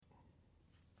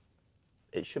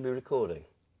It should be recording.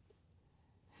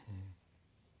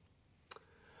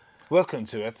 Welcome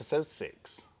to episode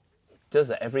 6. Does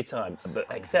that every time, but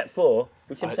except for,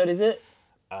 which episode is it?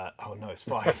 Oh no, it's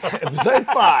 5. Episode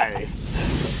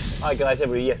 5! Hi guys,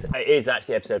 everybody. Yes, it is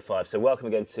actually episode 5. So welcome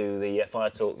again to the Fire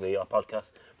Talk, our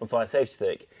podcast from Fire Safety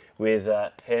Stick with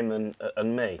him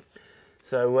and me.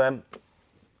 So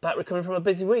back recovering from a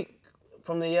busy week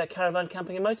from the Caravan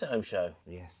Camping and Motorhome show.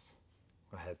 Yes.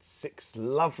 I had 6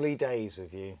 lovely days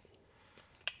with you.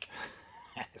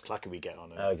 It's lucky we get on.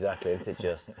 Oh, exactly, isn't it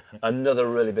just? Another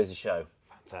really busy show.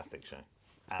 Fantastic show.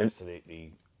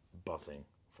 Absolutely buzzing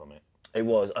from it. It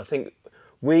was. I think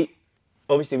we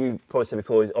probably said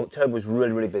before, October was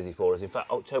really, really busy for us. In fact,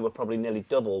 October probably nearly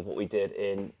doubled what we did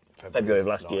in February of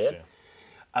last year.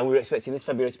 And we were expecting this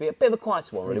February to be a bit of a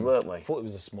quieter one, really, weren't we? I thought it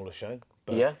was a smaller show,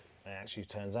 but yeah, it actually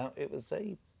turns out it was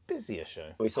a busier show.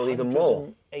 We saw even more.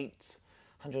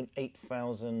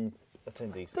 108,000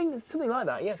 attendees. I think something like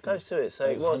that, yes, close to it. So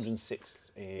it was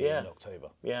 106 in October.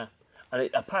 Yeah, and it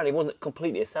apparently wasn't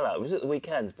completely a sellout. It was at the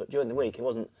weekends, but during the week it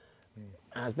wasn't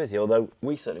as busy, although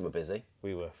we certainly were busy.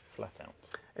 We were flat out.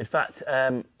 In fact,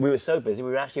 we were so busy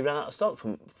we actually ran out of stock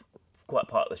from quite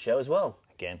part of the show as well.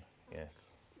 Again,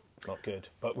 yes. Not good.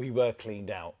 But we were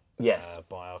cleaned out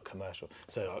by our commercial.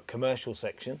 So our commercial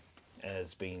section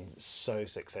has been so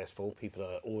successful. People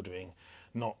are ordering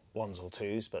not ones or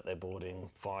twos, but they're ordering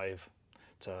 5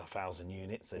 to 1,000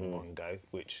 units in one go,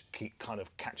 which kind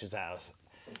of catches us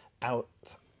out.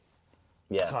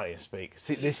 Yeah. I can't even speak.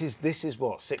 See, this is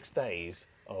what 6 days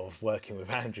of working with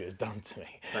Andrew has done to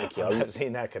me. Thank you. I'm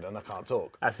absolutely knackered and I can't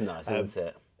talk. That's nice, isn't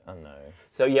it? I know.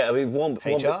 So yeah, I mean, one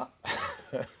HR?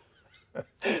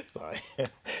 Sorry.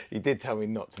 You did tell me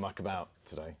not to muck about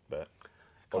today, but...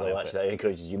 Although actually that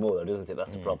encourages you more though, doesn't it?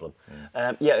 That's the problem.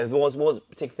 Yeah, there was one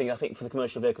particular thing, I think, for the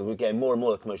commercial vehicles. We're getting more and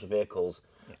more of the commercial vehicles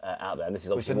out there, and this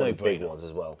is obviously one of the big ones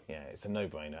as well. Yeah, it's a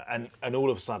no-brainer. And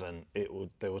all of a sudden,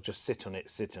 they will just sit on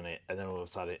it, and then all of a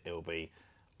sudden it will be,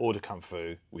 order come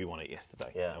through, we want it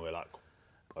yesterday. Yeah. And we're like,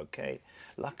 okay.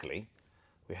 Luckily,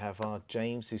 we have our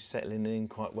James who's settling in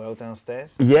quite well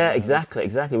downstairs. Yeah, exactly.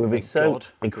 We've been so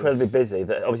incredibly because... busy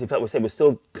that obviously, in fact, we're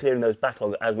still clearing those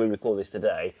backlogs as we record this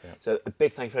today. Yeah. So a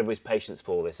big thank you for everybody's patience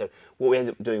for this. So what we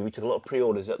ended up doing, we took a lot of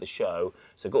pre-orders at the show,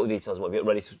 so got the details and what we get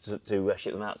ready to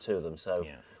ship them out to them. So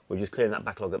we're just clearing that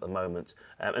backlog at the moment.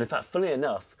 And in fact, funnily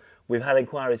enough, we've had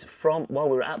inquiries from while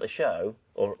we were at the show,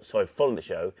 following the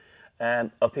show,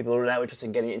 of people who are now interested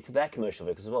in getting it into their commercial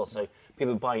vehicles as well. So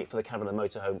people buying it for the caravan and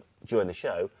motorhome during the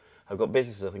show have got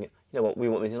businesses thinking, you know what, we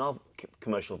want these in our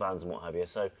commercial vans and what have you.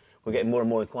 So we're getting more and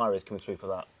more inquiries coming through for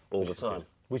that all the time.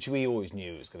 Which we always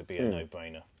knew was going to be a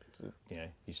no-brainer. You know,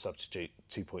 you substitute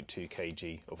 2.2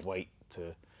 kg of weight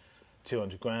to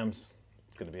 200 grams,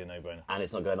 it's going to be a no-brainer. And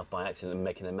it's not going off by accident and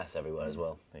making a mess everywhere as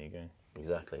well. There you go.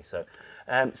 Exactly. So,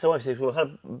 so obviously we've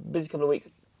had a busy couple of weeks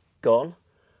gone.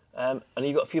 And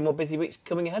you've got a few more busy weeks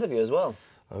coming ahead of you as well.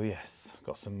 Oh yes, I've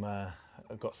got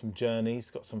some journeys,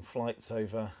 got some flights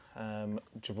over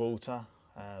Gibraltar.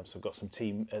 So I've got some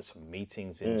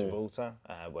meetings in Gibraltar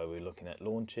where we're looking at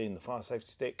launching the fire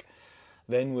safety stick.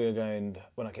 Then we're going,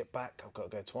 when I get back, I've got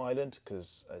to go to Ireland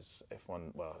because as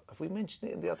everyone, have we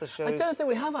mentioned it in the other shows? I don't think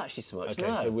we have actually so much.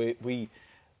 Okay, no. so we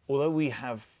although we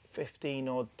have 15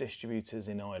 odd distributors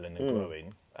in Ireland and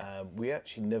growing, we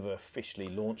actually never officially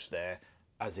launched there.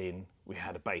 As in, we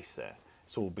had a base there.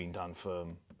 It's all been done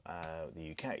from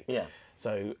the UK. Yeah.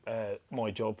 So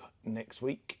my job next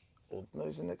week, or no,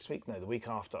 is it next week? No, the week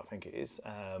after, I think it is.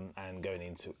 And going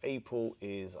into April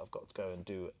is I've got to go and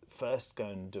do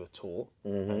a tour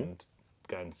and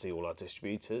go and see all our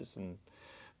distributors and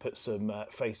put some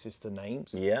faces to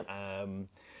names. Yeah.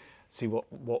 See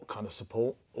what kind of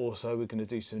support. Also, we're going to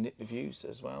do some interviews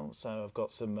as well. So I've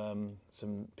got some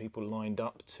people lined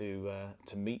up to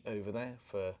meet over there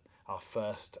for our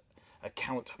first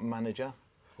account manager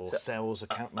or sales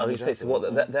account manager. I was going to say, so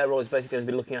what their role is basically going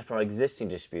to be looking after our existing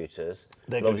distributors.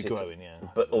 They're going to be growing,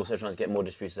 but also trying to get more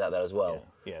distributors out there as well.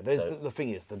 Yeah. The thing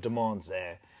is, the demand's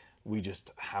there. We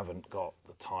just haven't got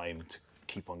the time to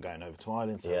keep on going over to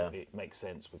Ireland. So it makes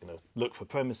sense. We're going to look for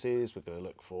premises. We're going to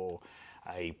look for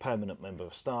a permanent member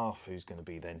of staff who's going to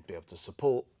be able to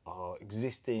support our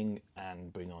existing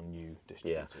and bring on new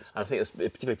distributors. Yeah, and I think it's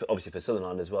particularly obviously for Southern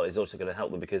Ireland as well, is also going to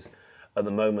help them because at the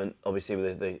moment, obviously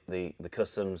with the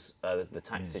customs, the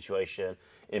tax situation,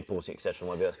 importing, etc.,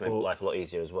 that's going to make life a lot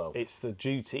easier as well. It's the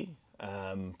duty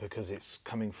because it's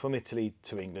coming from Italy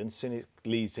to England. As soon as it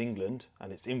leaves England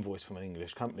and it's invoiced from an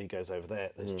English company, goes over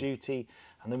there, there's duty,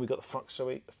 and then we've got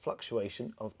the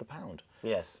fluctuation of the pound.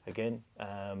 Yes. Again,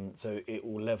 so it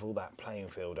will level that playing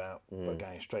field out by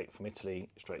going straight from Italy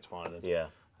straight to Ireland. Yeah.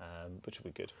 Which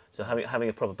will be good. So having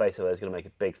a proper base over there is going to make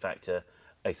a big factor,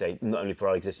 like I say, not only for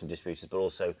our existing distributors, but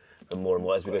also for more and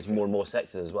more, as we go to more and more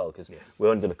sectors as well, because we're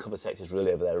only doing a couple of sectors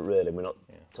really over there, really, and we're not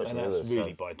touching and that's others.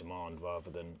 really by demand rather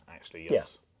than actually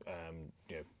us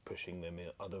pushing them in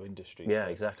other industries. Yeah,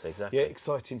 so, exactly. Yeah,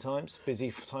 exciting times,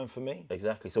 busy time for me.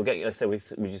 Exactly. So we're getting, like I say, we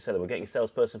just said that we're getting a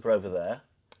salesperson for over there.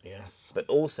 Yes. But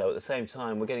also at the same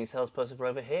time, we're getting a salesperson for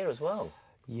over here as well.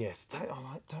 Yes,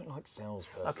 don't like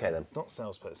salesperson. Okay then. It's not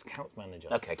salesperson, it's account manager.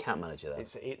 Okay, account manager then.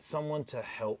 It's someone to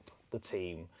help the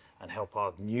team and help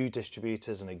our new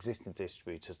distributors and existing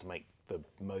distributors to make the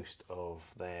most of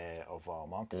our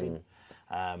marketing,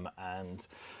 and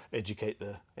educate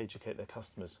their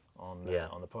customers on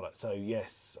the product. So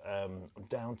yes,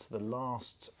 down to the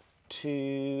last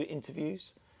 2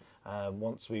 interviews.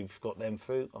 Once we've got them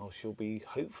through, she'll be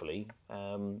hopefully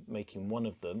making one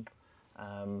of them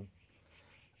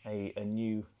a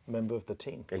new member of the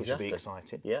team, which will be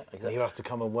exciting. Yeah, exactly. And he'll have to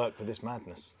come and work with this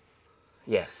madness.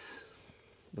 Yes.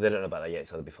 But they don't know about that yet,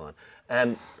 so they'll be fine.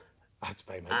 I have to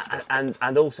pay my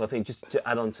and also, I think, just to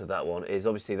add on to that one, is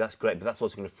obviously that's great, but that's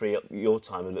also going to free up your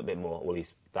time a little bit more, or at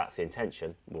least that's the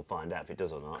intention, we'll find out if it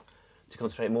does or not, to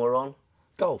concentrate more on?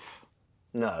 golf.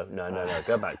 No.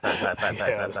 Go back.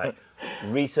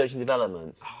 Research and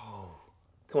development. Oh.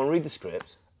 Come on, read the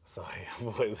script. Sorry, I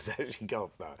thought it was actually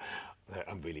golf. No,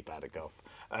 I'm really bad at golf.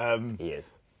 He is.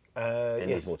 Yes.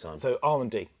 needs more time. So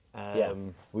R&D. Yeah.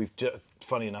 We've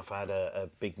funny enough had a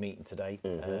big meeting today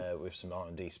with some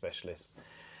R&D specialists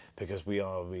because we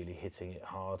are really hitting it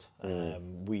hard.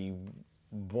 We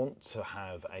want to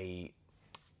have a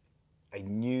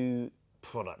new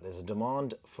product. There's a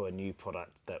demand for a new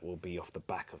product that will be off the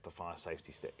back of the fire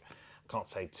safety stick. Can't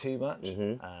say too much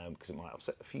because it might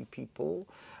upset a few people,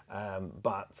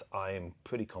 but I am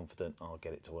pretty confident I'll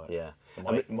get it to work. Yeah,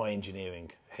 My engineering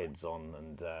head's on,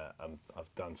 and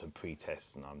I've done some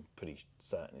pre-tests, and I'm pretty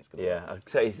certain it's going to work. Yeah, I'd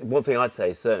say one thing I'd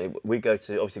say is certainly we go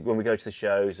to, obviously when we go to the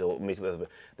shows or meet with them,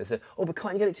 they say, oh, but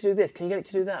can't you get it to do this? Can you get it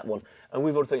to do that one? And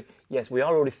we've already think, yes, we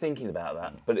are already thinking about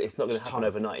that, but it's not going to happen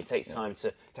overnight. It takes time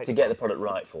to get the product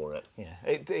right for it. Yeah,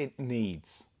 it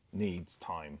needs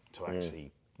time to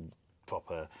actually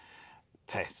proper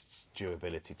tests,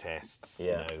 durability tests,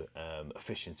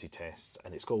 efficiency tests,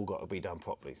 and it's all got to be done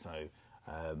properly. So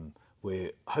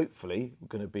we're hopefully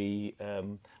going to be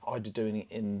either doing it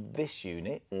in this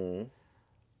unit,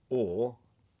 or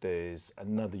there's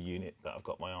another unit that I've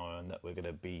got my eye on that we're going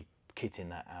to be kitting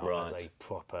that out as a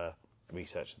proper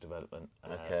research and development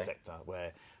sector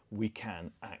where we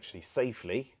can actually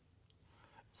safely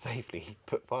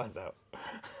put fires out.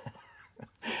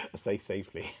 I say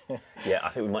safely. Yeah, I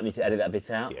think we might need to edit that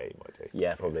bit out. Yeah, you might do.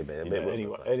 Yeah, probably.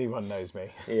 Anyone knows me.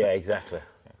 Yeah, exactly.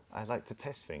 I like to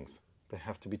test things. They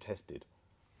have to be tested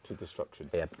to destruction.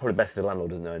 Yeah, probably best if the landlord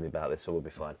doesn't know anything about this, so we'll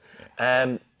be fine.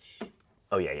 Yeah,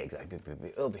 exactly.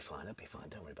 It'll be fine.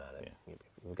 Don't worry about it. Yeah.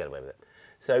 We'll get away with it.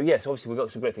 So yes, obviously we've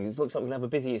got some great things. It looks like we're going to have a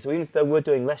busy year. So even if we're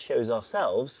doing less shows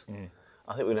ourselves,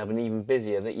 I think we're going to have an even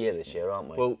busier year this year, aren't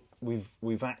we? Well,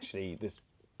 we've actually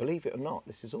believe it or not,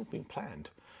 this has all been planned,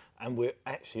 and we're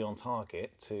actually on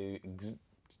target to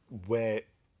where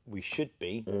we should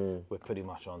be. We're pretty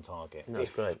much on target.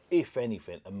 That's great. If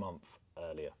anything, a month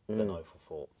earlier than I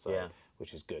thought. So,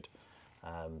 which is good.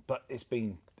 But it's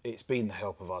been the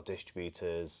help of our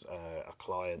distributors, our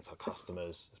clients, our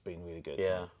customers. It's been really good.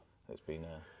 Yeah, so it's been.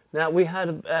 Now we had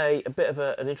a bit of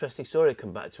an interesting story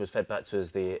fed back to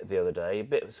us the other day. A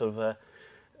bit sort of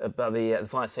about the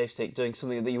fire safety stick doing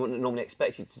something that you wouldn't normally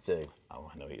expect it to do. Oh,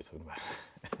 I know what you're talking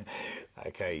about.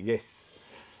 Okay, yes.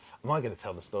 Am I going to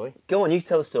tell the story? Go on, you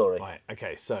tell the story. Right,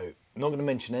 okay, so I'm not going to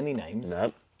mention any names.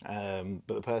 No.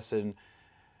 But the person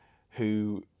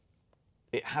who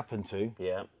it happened to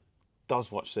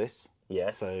does watch this.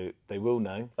 Yes. So they will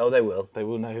know. Oh, they will. They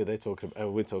will know who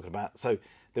we're talking about. So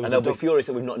there was and they'll be furious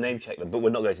that we've not name checked them, but we're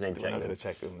not going to name check them. We're not going to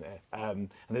check them there. And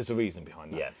there's a reason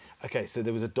behind that. Yeah. Okay, so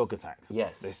there was a dog attack.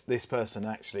 Yes. This person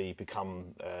actually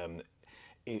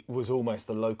it was almost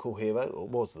the local hero, or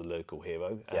was the local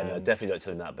hero. Yeah, no, definitely don't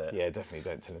tell him that bit. Yeah, definitely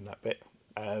don't tell him that bit.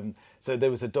 So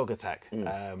there was a dog attack.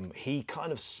 He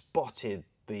kind of spotted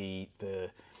the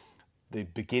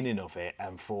beginning of it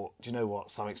and thought, do you know what,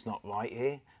 something's not right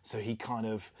here. So he kind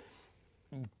of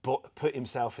put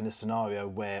himself in a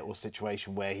scenario or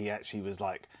situation where he actually was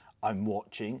like, I'm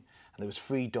watching. And there was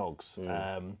 3 dogs.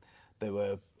 There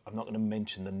were I'm not going to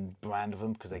mention the brand of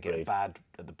them because they get a bad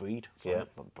the breed. Sorry, Yeah.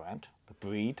 not the brand, the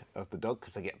breed of the dog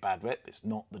because they get a bad rep. It's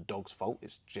not the dog's fault.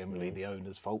 It's generally the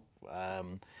owner's fault.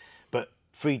 But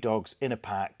 3 dogs in a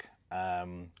pack,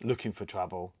 looking for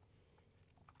trouble.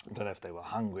 I don't know if they were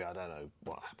hungry. I don't know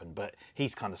what happened, but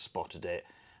he's kind of spotted it.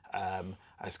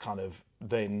 Has kind of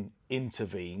then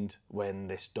intervened when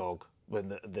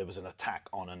there was an attack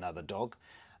on another dog,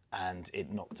 and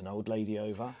it knocked an old lady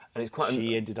over. And it's quite.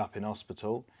 She ended up in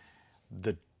hospital.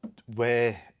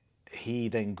 Where he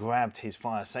then grabbed his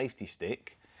fire safety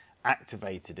stick,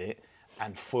 activated it,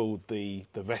 and foiled the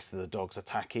rest of the dogs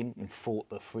attacking and fought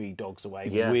the 3 dogs away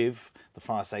with the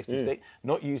fire safety stick,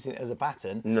 not using it as a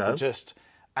baton, but just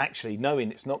actually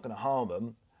knowing it's not going to harm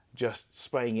them, just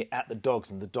spraying it at the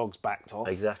dogs, and the dogs backed off.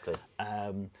 Exactly.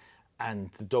 And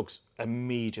the dogs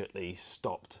immediately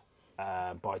stopped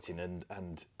biting,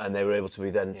 and they were able to be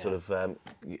then sort of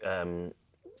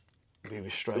be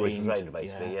restrained. Restrained,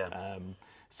 basically, yeah.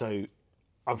 So,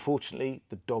 unfortunately,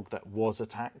 the dog that was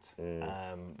attacked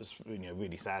was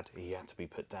really sad. He had to be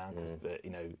put down because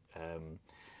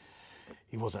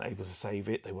he wasn't able to save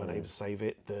it. They weren't able to save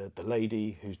it. The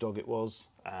lady whose dog it was,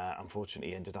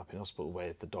 unfortunately, ended up in hospital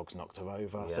where the dogs knocked her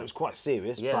over. Yeah. So it was quite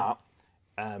serious, Yeah.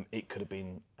 but it could have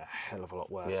been a hell of a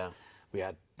lot worse.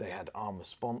 Yeah. They had armed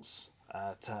response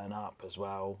turn up as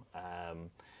well.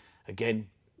 Again,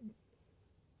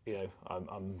 I'm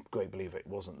a great believer it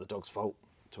wasn't the dog's fault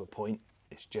to a point.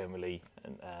 It's generally...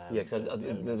 because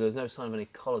there's no sign of any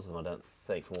collars on them, I don't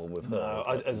think, from what we've heard.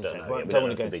 No, as I said, I we don't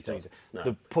want to go know into details. No.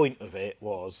 The point of it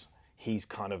was he's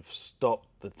kind of stopped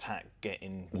the attack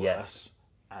getting worse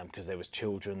because there was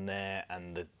children there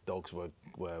and the dogs were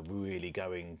really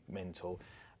going mental.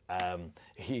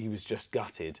 He was just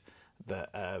gutted that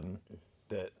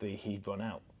he'd run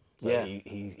out. So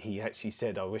he actually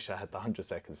said, I wish I had the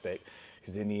 100-second stick,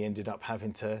 because then he ended up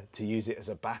having to use it as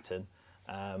a baton.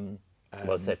 Well,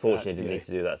 I'd say fortunately he didn't need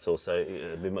to do that at all, so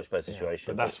it'd be a much better situation.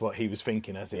 But that's what he was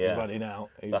thinking as he was running out.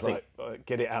 He was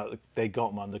get it out. They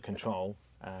got him under control.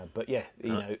 But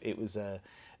it was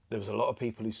there was a lot of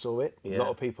people who saw it. A lot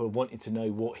of people wanted to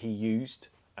know what he used.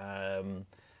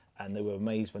 And they were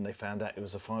amazed when they found out it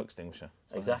was a fire extinguisher.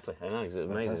 So, exactly, I know, it's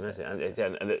amazing.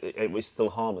 And it was still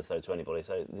harmless though to anybody,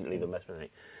 so it didn't leave a mess with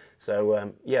anything.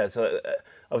 So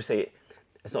obviously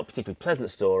it's not a particularly pleasant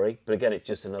story, but again it's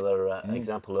just another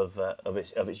example of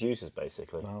its uses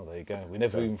basically. Oh, there you go. We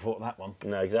never even thought that one.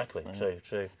 No, exactly.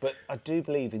 True. But I do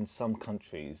believe in some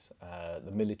countries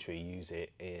the military use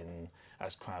it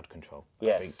as crowd control.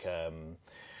 Yes.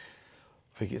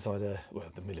 I think it's either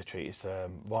the military, it's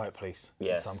riot police.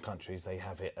 Yes. In some countries they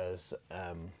have it as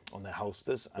on their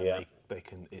holsters, and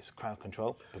it's crowd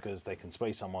control because they can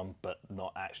spray someone but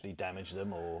not actually damage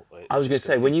them. Or I was going to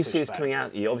say, when you see this coming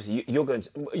out, obviously you're going to,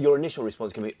 your initial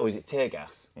response can be, is it tear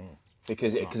gas?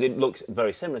 Because it looks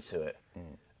very similar to it,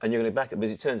 and you're going to back it. But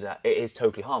as it turns out, it is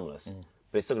totally harmless.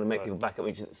 But it's still going to make people back up,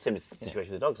 which is a similar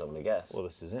situation with the dogs, I'm going to guess. Well,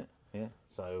 this is it. Yeah.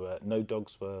 So no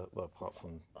dogs were apart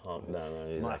from. No,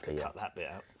 exactly. Might have to cut that bit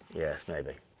out. Yes,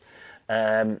 maybe.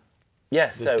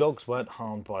 The dogs weren't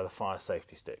harmed by the fire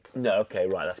safety stick. No, okay,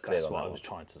 right, that's clear. That's on what that I was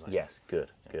trying to say. Yes,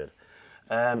 good.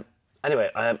 Anyway,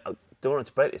 I don't want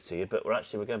to break this to you, but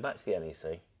we're going back to the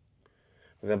NEC.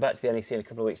 We're going back to the NEC in a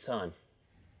couple of weeks' time.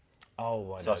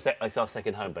 Oh, I So know. it's our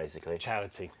second home, basically.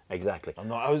 Charity. Exactly.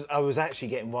 I was actually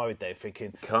getting worried there,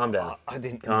 thinking. Calm down. I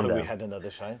didn't Calm know down. we had another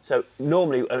show. So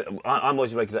normally, I'm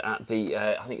always a regular at the,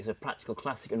 I think it's a practical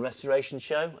classic and restoration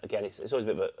show. Again, it's always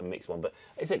a bit of a mixed one, but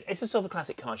it's a sort of a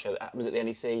classic car show that happens at the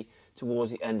NEC towards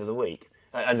the end of the week,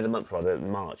 end of the month rather,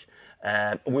 March.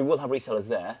 We will have resellers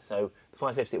there, so the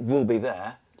fire safety will be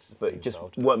there, but it just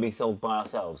won't be sold by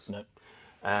ourselves. No.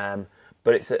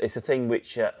 But it's a thing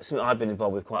which something I've been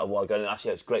involved with quite a while ago, and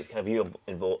actually it's great to have you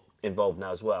involved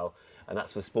now as well, and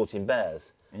that's the Sporting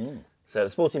Bears. So the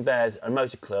Sporting Bears are a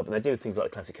motor club, and they do things like the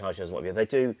classic car shows and what have you. They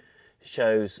do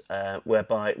shows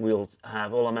whereby we'll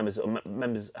have all our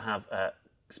members have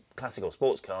classic or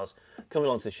sports cars come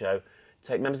along to the show,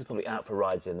 take members of the public out for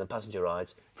rides in them, passenger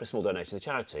rides, for a small donation to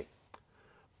charity.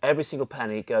 Every single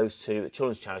penny goes to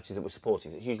children's charities that we're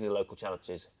supporting. It's usually local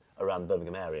charities around the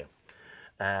Birmingham area.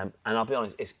 And I'll be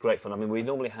honest, it's great fun. I mean, we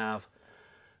normally have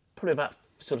probably about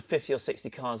sort of 50 or 60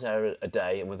 cars there a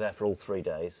day, and we're there for all 3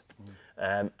 days.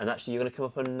 And actually, you're going to come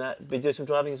up and be doing some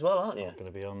driving as well, aren't you? I'm going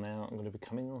to be on there. I'm going to be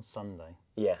coming on Sunday.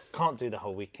 Yes. Can't do the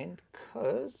whole weekend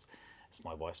because it's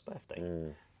my wife's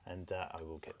birthday, and I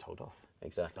will get told off.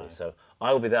 Exactly. So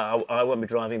I will be there. I won't be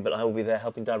driving, but I will be there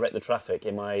helping direct the traffic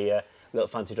in my little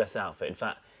fancy dress outfit. In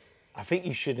fact, I think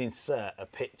you should insert a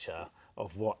picture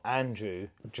of what Andrew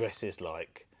dresses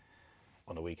like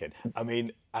on a weekend. I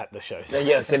mean, at the shows.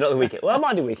 Yeah, so not the weekend. Well, I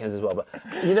might do weekends as well, but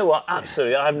you know what?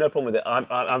 Absolutely, I have no problem with it.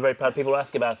 I'm very proud. People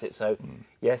ask about it, so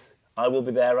yes, I will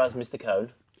be there as Mr.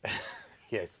 Cone.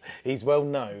 Yes, he's well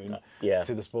known yeah.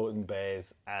 to the Sporting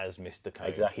Bears as Mr. Cone.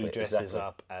 Exactly, He dresses exactly.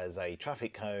 up as a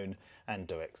traffic cone and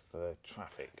directs the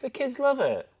traffic. The kids love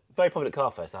it. Very popular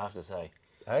car fest, I have to say.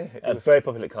 Hey, A very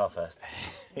popular car fest.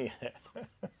 yeah.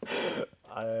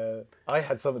 I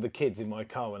had some of the kids in my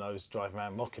car when I was driving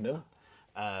around Mockingham,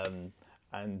 and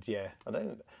yeah, I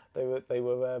don't. They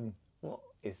were. What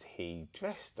is he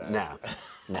dressed as?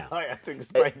 Now. I had to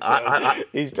explain to him.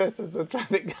 He's dressed as a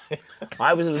traffic guy.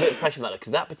 I was a little bit pressured about that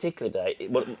because that particular day,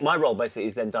 my role basically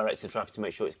is then directing the traffic to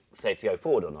make sure it's safe to go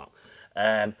forward or not.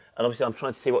 And obviously I'm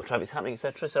trying to see what traffic's happening,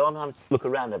 etc. So I'm having to look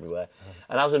around everywhere.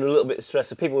 And I was under a little bit of stress.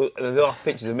 So there are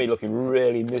pictures of me looking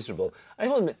really miserable. I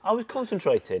was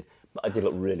concentrated, but I did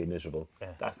look really miserable. Yeah.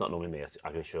 That's not normally me, I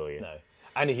can assure you. No.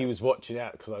 And he was watching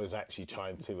out because I was actually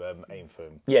trying to aim for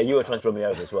him. Yeah, you were trying to run me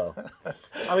over as well.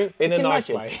 I mean, in a can nice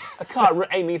imagine way. a car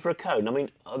aiming for a cone. I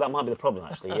mean, that might be the problem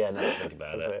actually. Yeah, now that I think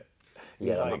about it.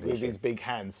 He's like with his big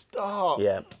hands. Stop.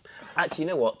 Yeah. Actually, you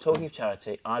know what? Talking of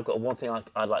charity, I've got one thing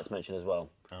I'd like to mention as well.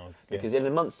 Oh, because in a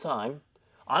month's time,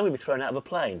 I'm going to be thrown out of a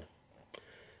plane.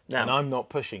 Now, and I'm not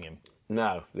pushing him.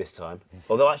 No, this time.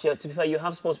 Although actually, to be fair, you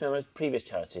have supported me on a previous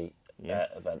charity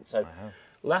event. So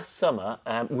last summer,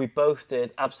 we both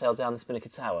did abseil down the Spinnaker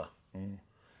Tower.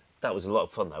 That was a lot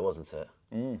of fun, though, wasn't it?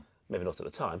 Maybe not at the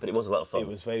time, but it was a lot of fun. It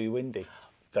was very windy.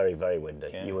 Very, very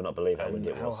windy. Yeah. You will not believe how windy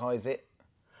it was. How high is it?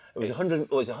 It was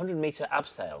 100-metre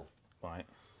abseil. Right.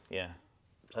 Yeah.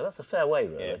 So that's a fair way,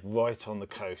 really. Yeah, right on the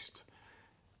coast.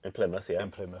 In Plymouth, yeah.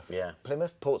 In Plymouth. Yeah.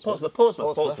 Plymouth? Portsmouth?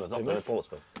 Portsmouth. Not Plymouth.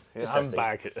 Portsmouth. Yeah, I'm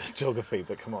bad at geography,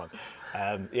 but come on.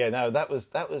 That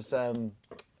was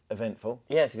eventful.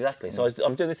 Yes, exactly. So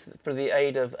I'm doing this for the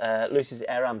aid of Lucy's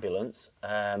Air Ambulance,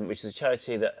 which is a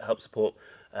charity that helps support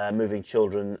moving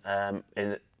children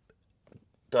in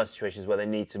dire situations where they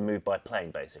need to move by plane,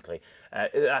 basically.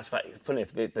 Actually, funny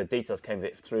enough, the details came of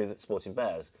it through the Sporting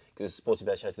Bears, because it's a Sporting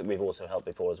Bears charity that we've also helped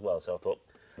before as well. So I thought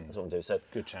that's what I'm doing. So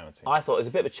good charity. I thought it was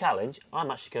a bit of a challenge.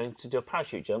 I'm actually going to do a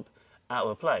parachute jump out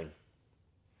of a plane.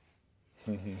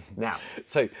 Now,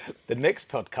 so the next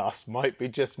podcast might be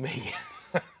just me.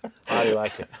 How do you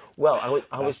like it? Well,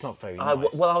 I was not very I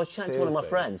nice. was chatting to one of my Seriously.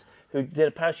 friends who did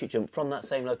a parachute jump from that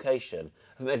same location.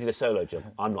 I think they did a solo jump.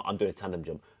 I'm not. I'm doing a tandem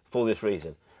jump for this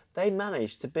reason. They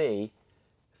managed to be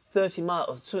 30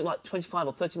 miles, something like 25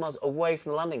 or 30 miles away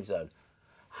from the landing zone.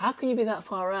 How can you be that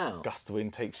far out? Gust of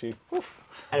wind takes you.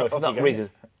 Anyway, for that reason,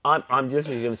 I'm just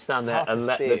going to stand there and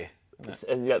let the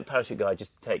parachute guy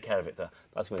just take care of it.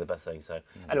 That's going to be the best thing. So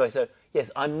anyway, so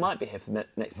yes, I might be here for the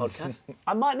next podcast.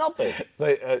 I might not be.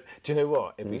 So do you know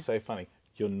what? It'd be so funny.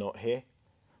 You're not here.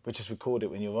 We just record it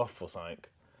when you're off or something,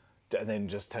 and then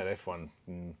just tell everyone,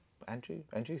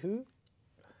 Andrew who?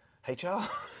 HR?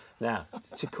 Now,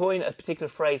 to coin a particular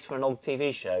phrase for an old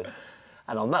TV show,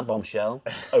 and on that bombshell,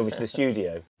 over to the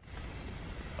studio.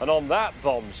 And on that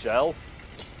bombshell,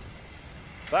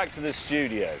 back to the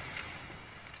studio.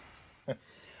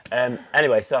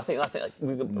 Anyway, so I think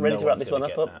we're ready to wrap this one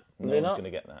up. No one's going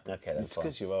to get that. Okay, that's It's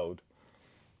because you're old.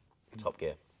 Top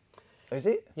Gear. Is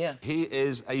it? Yeah. He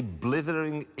is a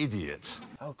blithering idiot.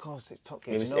 Oh, of course, it's Top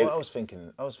Gear. Do you know what I was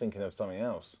thinking? I was thinking of something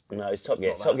else. No, it's Top Gear.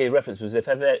 not Top that. Gear reference was if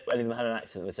ever any of them had an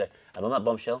accident, they'd say, and on that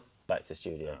bombshell, back to the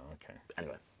studio. Oh, okay.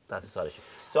 Anyway, that's a side issue.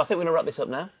 So I think we're going to wrap this up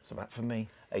now. It's a wrap for me.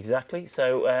 Exactly.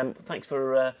 So thanks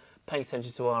for paying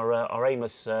attention to our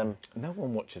aimless... No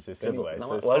one watches this anyway. no,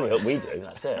 So it's well, fine. only we do,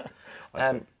 that's it.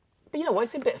 But you know what,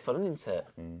 it's a bit of fun, isn't it?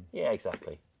 Yeah,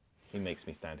 exactly. He makes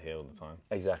me stand here all the time.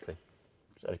 Exactly.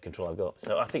 It's the only control I've got.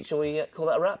 So I think, shall we call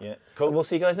that a wrap? Yeah, cool. And we'll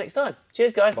see you guys next time.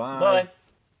 Cheers, guys. Bye. Bye.